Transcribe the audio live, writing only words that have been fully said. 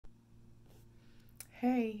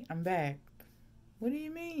Hey, I'm back. What do you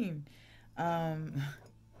mean? Um,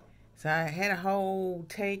 so I had a whole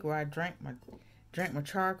take where I drank my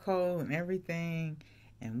charcoal and everything,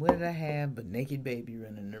 and what did I have? But naked baby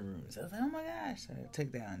running in the room. So I was like, oh my gosh! So I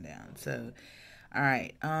took that one down. So all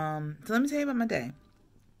right. So let me tell you about my day.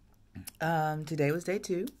 Today was day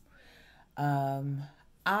two. Um,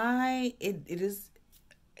 it is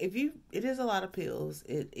if you it is a lot of pills.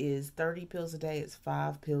 It is 30 pills a day. It's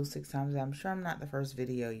 5 pills 6 times a day. I'm sure I'm not the first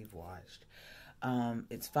video you've watched.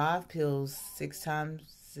 It's 5 pills 6 times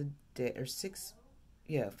a day, or six,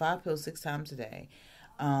 yeah, 5 pills 6 times a day.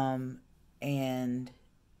 Um, and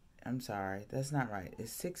I'm sorry, that's not right.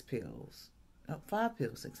 It's 6 pills. No, 5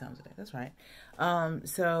 pills 6 times a day. That's right.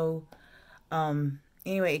 So,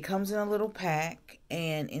 anyway, it comes in a little pack,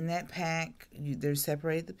 and in that pack, they're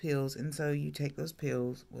separated the pills, and so you take those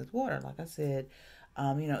pills with water. Like I said,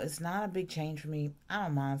 it's not a big change for me. I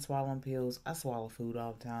don't mind swallowing pills. I swallow food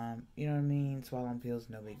all the time. You know what I mean? Swallowing pills,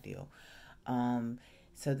 no big deal. Um,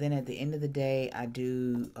 so then at the end of the day, I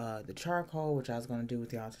do the charcoal, which I was going to do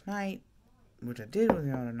with y'all tonight, which I did with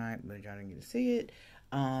y'all tonight, but y'all didn't get to see it.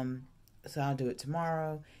 So I'll do it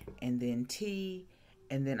tomorrow, and then tea,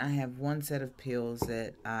 and then I have one set of pills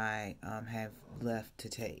that I have left to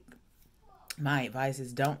take. My advice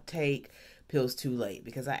is don't take pills too late,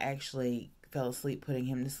 because I actually fell asleep putting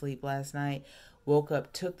him to sleep last night. Woke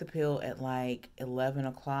up, took the pill at like 11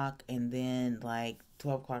 o'clock, and then like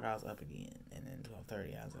 12 o'clock I was up again, and then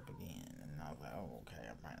 12:30 I was up again, and I was like, oh, okay,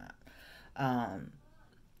 I'm probably not.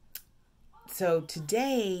 So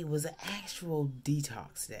today was an actual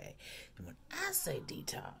detox day. And when I say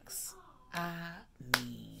detox, I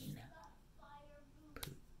mean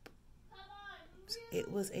poop.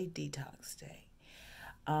 It was a detox day.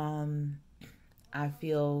 I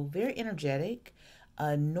feel very energetic.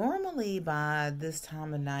 Normally by this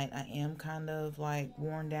time of night, I am kind of like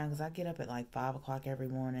worn down because I get up at like 5 o'clock every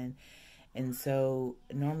morning. And so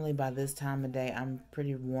normally by this time of day, I'm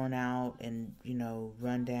pretty worn out and,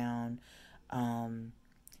 run down. Um,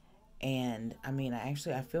 and I mean, I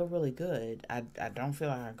feel really good. I don't feel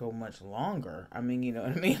like I go much longer. I mean, you know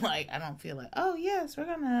what I mean? Like, I don't feel like, oh yes, we're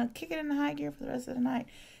going to kick it into high gear for the rest of the night.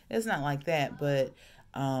 It's not like that, but,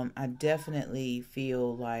 I definitely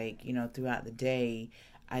feel like, throughout the day,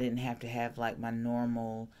 I didn't have to have like my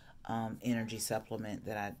normal, energy supplement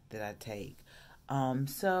that I take.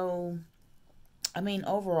 So, I mean,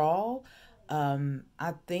 overall,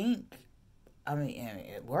 I think,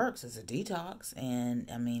 it works as a detox, and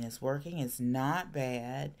I mean, it's working. It's not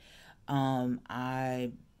bad.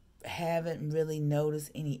 I haven't really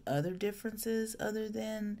noticed any other differences other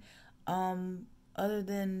than,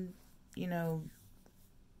 you know,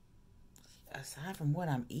 aside from what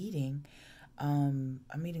I'm eating. I'm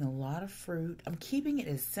eating a lot of fruit. I'm keeping it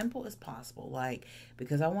as simple as possible, like,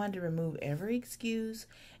 because I wanted to remove every excuse,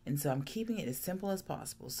 and so I'm keeping it as simple as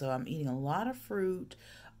possible. So I'm eating a lot of fruit,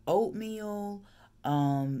 oatmeal,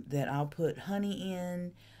 that I'll put honey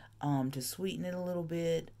in, to sweeten it a little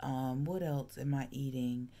bit. What else am I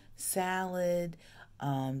eating? Salad.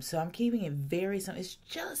 So I'm keeping it very simple. It's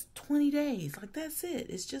just 20 days. Like, that's it.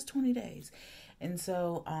 It's just 20 days. And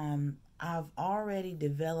so, I've already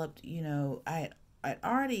developed, I'd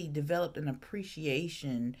already developed an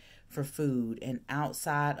appreciation for food, and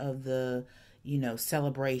outside of the,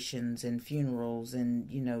 celebrations and funerals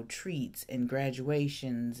and, treats and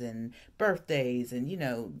graduations and birthdays. And,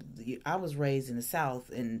 I was raised in the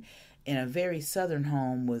South, and in a very southern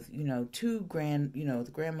home with, the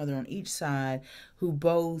grandmother on each side, who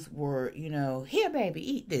both were, here baby,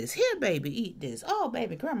 eat this, here baby, eat this, oh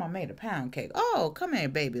baby, grandma made a pound cake, oh come here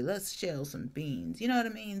baby, let's shell some beans, you know what I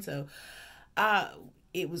mean? So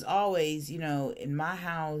it was always, in my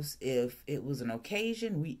house, if it was an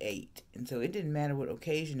occasion, we ate. And so it didn't matter what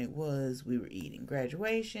occasion it was, we were eating.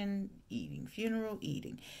 Graduation, eating. Funeral,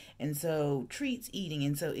 eating. And so treats, eating.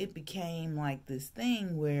 And so it became like this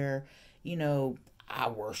thing where, I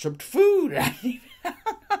worshipped food. I don't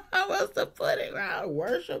know how else to put it. I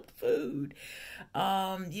worshipped food.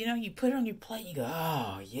 You put it on your plate and you go,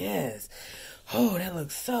 oh, yes. Oh, that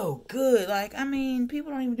looks so good. Like, I mean,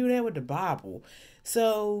 people don't even do that with the Bible.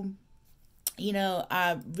 So,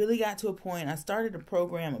 I really got to a point. I started a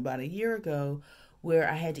program about a year ago where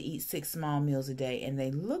I had to eat 6 small meals a day, and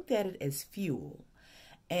they looked at it as fuel.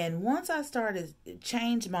 And once I started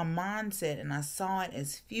change my mindset and I saw it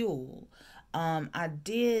as fuel, when I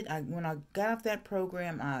got off that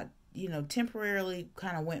program, I, temporarily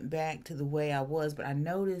kind of went back to the way I was, but I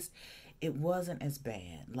noticed it wasn't as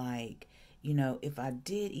bad. Like, if I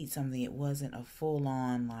did eat something, it wasn't a full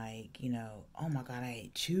on like, oh my God, I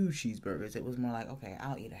ate 2 cheeseburgers. It was more like, okay,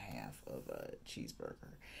 I'll eat a half of a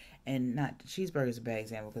cheeseburger. And not, cheeseburger is a bad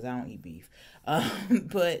example because I don't eat beef.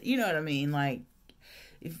 But you know what I mean? Like,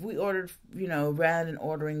 if we ordered, rather than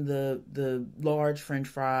ordering the large French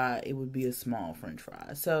fry, it would be a small French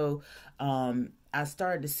fry. So I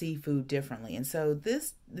started to see food differently. And so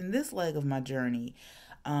in this leg of my journey,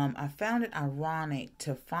 I found it ironic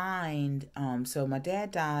to find, so my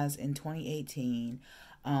dad dies in 2018.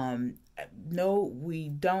 No, we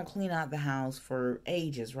don't clean out the house for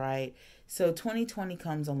ages, right? So 2020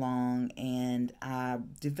 comes along and I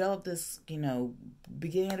developed this,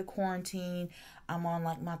 beginning of the quarantine. I'm on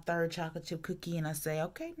like my 3rd chocolate chip cookie and I say,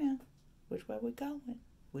 okay, now, which way we going?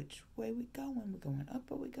 Which way we going? We're going up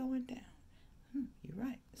or we going down? You're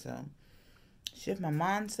right. So shift my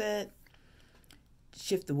mindset,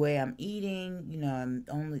 shift the way I'm eating. I'm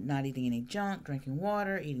only not eating any junk, drinking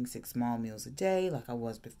water, eating 6 small meals a day like I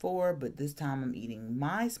was before, but this time I'm eating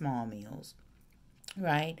my small meals,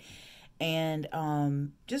 right? And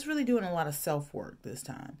just really doing a lot of self-work this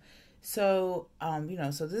time. So,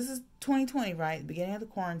 so this is 2020, right? Beginning of the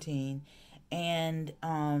quarantine. And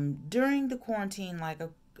during the quarantine, like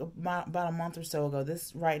about a month or so ago,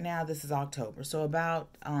 this is October. So about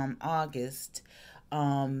August,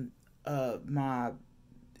 my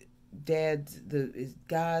dad's, the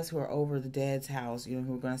guys who are over the dad's house, who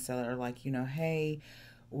are going to sell it, are like, hey,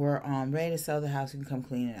 we're ready to sell the house. You can come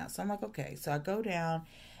clean it out. So I'm like, okay. So I go down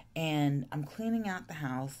and I'm cleaning out the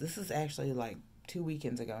house. This is actually like 2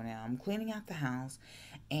 weekends ago now. I'm cleaning out the house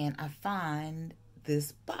and I find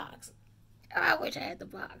this box. Oh, I wish I had the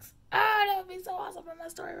box. Oh, that would be so awesome for my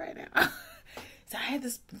story right now. So I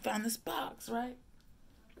found this box, right?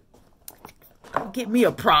 Get me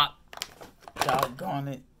a prop. Doggone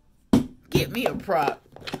it. Get me a prop.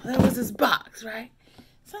 There was this box, right?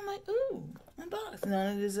 So I'm like, ooh, a box. And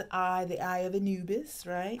then there's the eye of Anubis,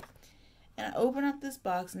 right? And I open up this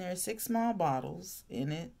box and there are 6 small bottles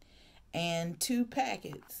in it and 2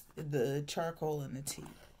 packets, the charcoal and the tea,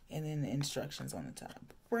 and then the instructions on the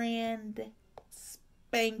top. Brand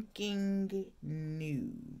spanking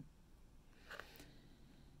new.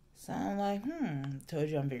 So I'm like, told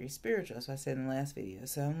you I'm very spiritual, so I said in the last video.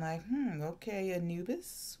 So I'm like, okay,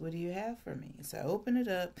 Anubis, what do you have for me? So I open it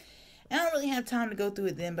up. And I don't really have time to go through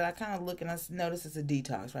it then, but I kind of look and I notice it's a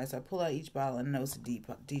detox, right? So I pull out each bottle and I know it's a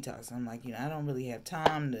detox. And I'm like, I don't really have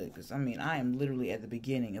time to, because I am literally at the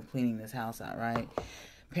beginning of cleaning this house out, right?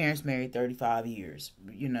 Parents married 35 years,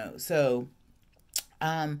 So,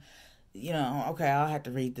 okay, I'll have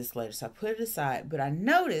to read this later. So I put it aside, but I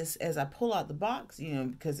notice as I pull out the box,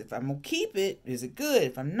 because if I'm going to keep it, is it good?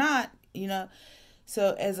 If I'm not,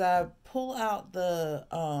 So as I pull out the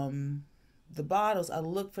bottles, I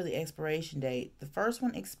look for the expiration date. The first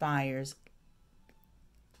one expires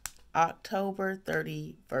October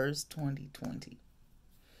 31st, 2020.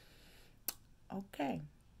 Okay.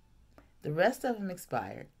 The rest of them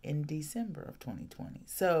expired in December of 2020.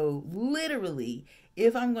 So literally,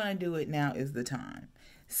 if I'm going to do it, now is the time.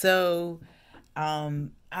 So,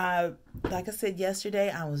 like I said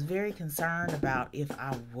yesterday, I was very concerned about if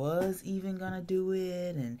I was even going to do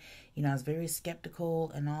it. And, I was very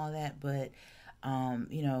skeptical and all that. But,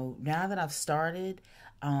 now that I've started,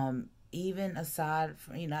 even aside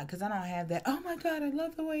from, because I don't have that, oh my God, I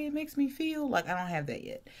love the way it makes me feel. Like, I don't have that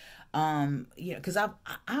yet. Because I've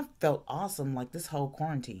felt awesome like this whole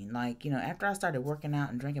quarantine. Like, after I started working out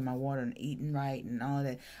and drinking my water and eating right and all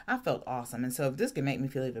that, I felt awesome. And so if this can make me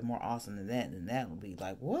feel even more awesome than that, then that would be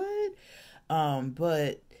like, what?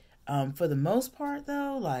 But for the most part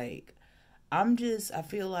though, like, I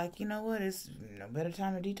feel like, it's no better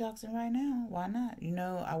time to detox than right now. Why not?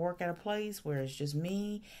 I work at a place where it's just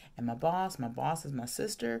me and my boss. My boss is my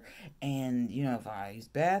sister. And, if I use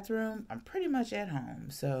bathroom, I'm pretty much at home.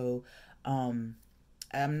 So, I'm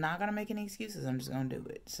not going to make any excuses. I'm just going to do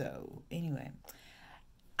it. So, anyway,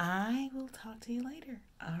 I will talk to you later.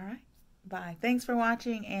 All right. Bye. Thanks for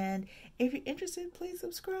watching. And if you're interested, please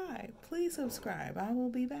subscribe. Please subscribe. I will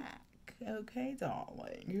be back. Okay,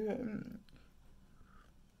 darling.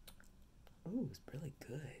 Ooh, it's really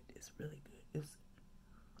good. It's really good.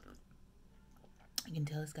 You can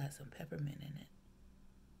tell it's got some peppermint in it.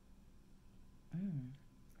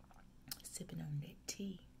 Sipping on that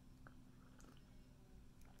tea.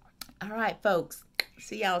 All right, folks.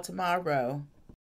 See y'all tomorrow.